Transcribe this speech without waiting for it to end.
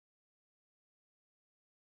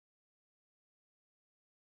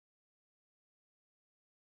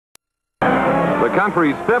The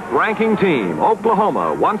country's fifth-ranking team,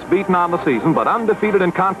 Oklahoma, once beaten on the season but undefeated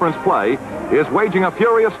in conference play, is waging a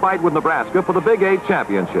furious fight with Nebraska for the Big 8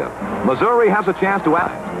 championship. Missouri has a chance to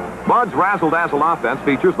act. Bud's razzle-dazzle offense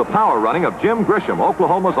features the power running of Jim Grisham,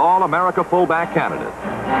 Oklahoma's All-America fullback candidate.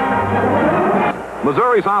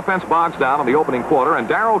 Missouri's offense bogs down in the opening quarter, and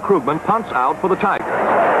Darrell Krugman punts out for the Tigers.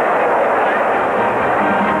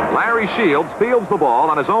 Larry Shields fields the ball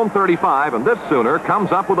on his own 35, and this Sooner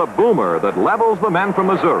comes up with a boomer that levels the men from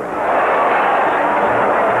Missouri.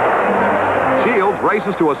 Shields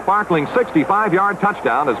races to a sparkling 65-yard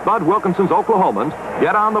touchdown as Bud Wilkinson's Oklahomans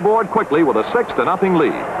get on the board quickly with a 6-0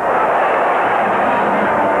 lead.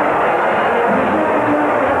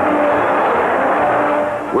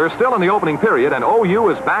 We're still in the opening period, and OU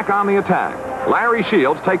is back on the attack. Larry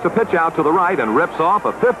Shields takes a pitch out to the right and rips off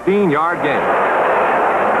a 15-yard gain.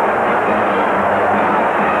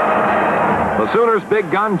 The Sooners' big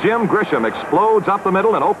gun, Jim Grisham, explodes up the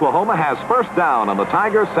middle, and Oklahoma has first down on the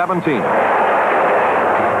Tigers' 17.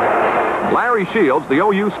 Larry Shields, the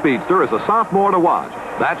OU speedster, is a sophomore to watch.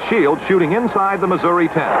 That's Shields shooting inside the Missouri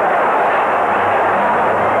 10.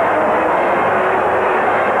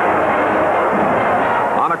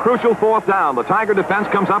 On a crucial fourth down, the Tiger defense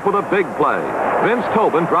comes up with a big play. Vince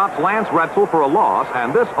Tobin drops Lance Retzel for a loss,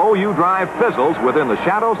 and this OU drive fizzles within the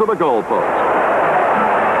shadows of the goalpost.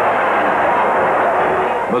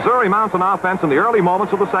 Missouri mounts an offense in the early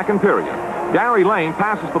moments of the second period. Gary Lane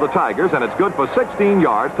passes for the Tigers, and it's good for 16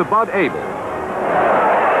 yards to Bud Abel.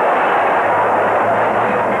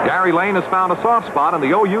 Gary Lane has found a soft spot in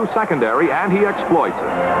the OU secondary, and he exploits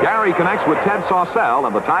it. Gary connects with Ted Saucelle,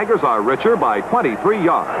 and the Tigers are richer by 23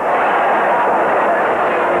 yards.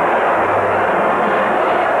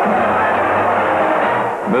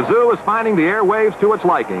 Mizzou is finding the airwaves to its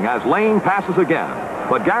liking as Lane passes again.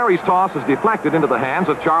 But Gary's toss is deflected into the hands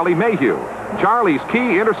of Charlie Mayhew. Charlie's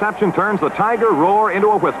key interception turns the Tiger roar into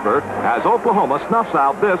a whisper as Oklahoma snuffs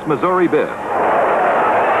out this Missouri bid.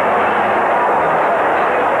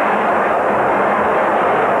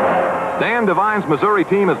 Dan Devine's Missouri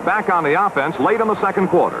team is back on the offense late in the second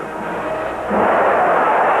quarter.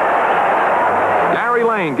 Gary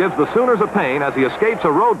Lane gives the Sooners a pain as he escapes a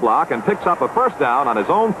roadblock and picks up a first down on his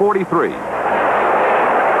own 43.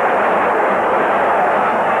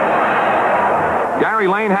 Gary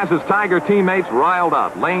Lane has his Tiger teammates riled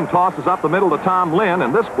up. Lane tosses up the middle to Tom Lynn,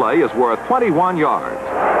 and this play is worth 21 yards.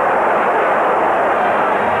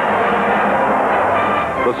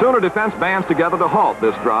 The Sooner defense bands together to halt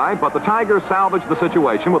this drive, but the Tigers salvage the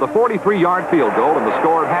situation with a 43-yard field goal, and the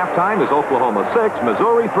score at halftime is Oklahoma 6,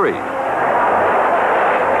 Missouri 3.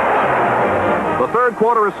 The third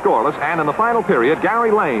quarter is scoreless, and in the final period,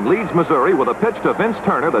 Gary Lane leads Missouri with a pitch to Vince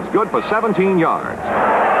Turner that's good for 17 yards.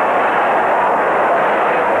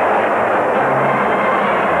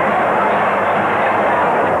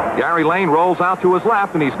 Gary Lane rolls out to his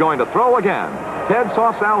left, and he's going to throw again. Ted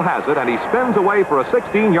Saucelle has it, and he spins away for a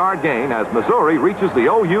 16-yard gain as Missouri reaches the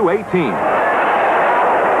OU 18.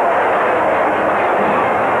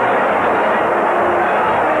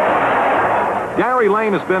 Gary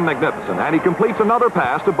Lane has been magnificent, and he completes another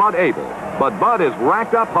pass to Bud Abel. But Bud is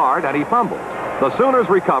racked up hard, and he fumbles. The Sooners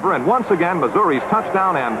recover, and once again, Missouri's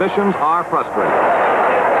touchdown ambitions are frustrated.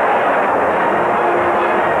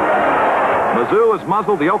 Mizzou has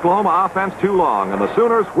muzzled the Oklahoma offense too long, and the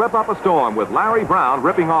Sooners whip up a storm with Larry Brown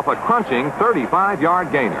ripping off a crunching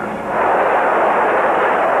 35-yard gainer.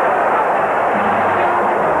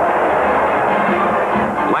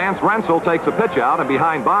 Lance Retzel takes a pitch out, and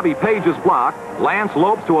behind Bobby Page's block, Lance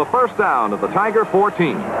lopes to a first down at the Tiger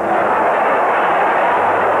 14.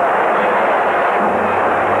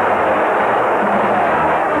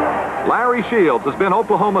 Larry Shields has been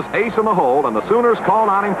Oklahoma's ace in the hole, and the Sooners call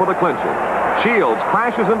on him for the clincher. Shields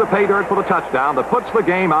crashes into pay dirt for the touchdown that puts the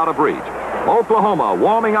game out of reach. Oklahoma,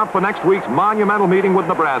 warming up for next week's monumental meeting with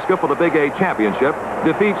Nebraska for the Big 8 championship,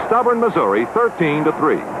 defeats stubborn Missouri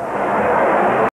 13-3.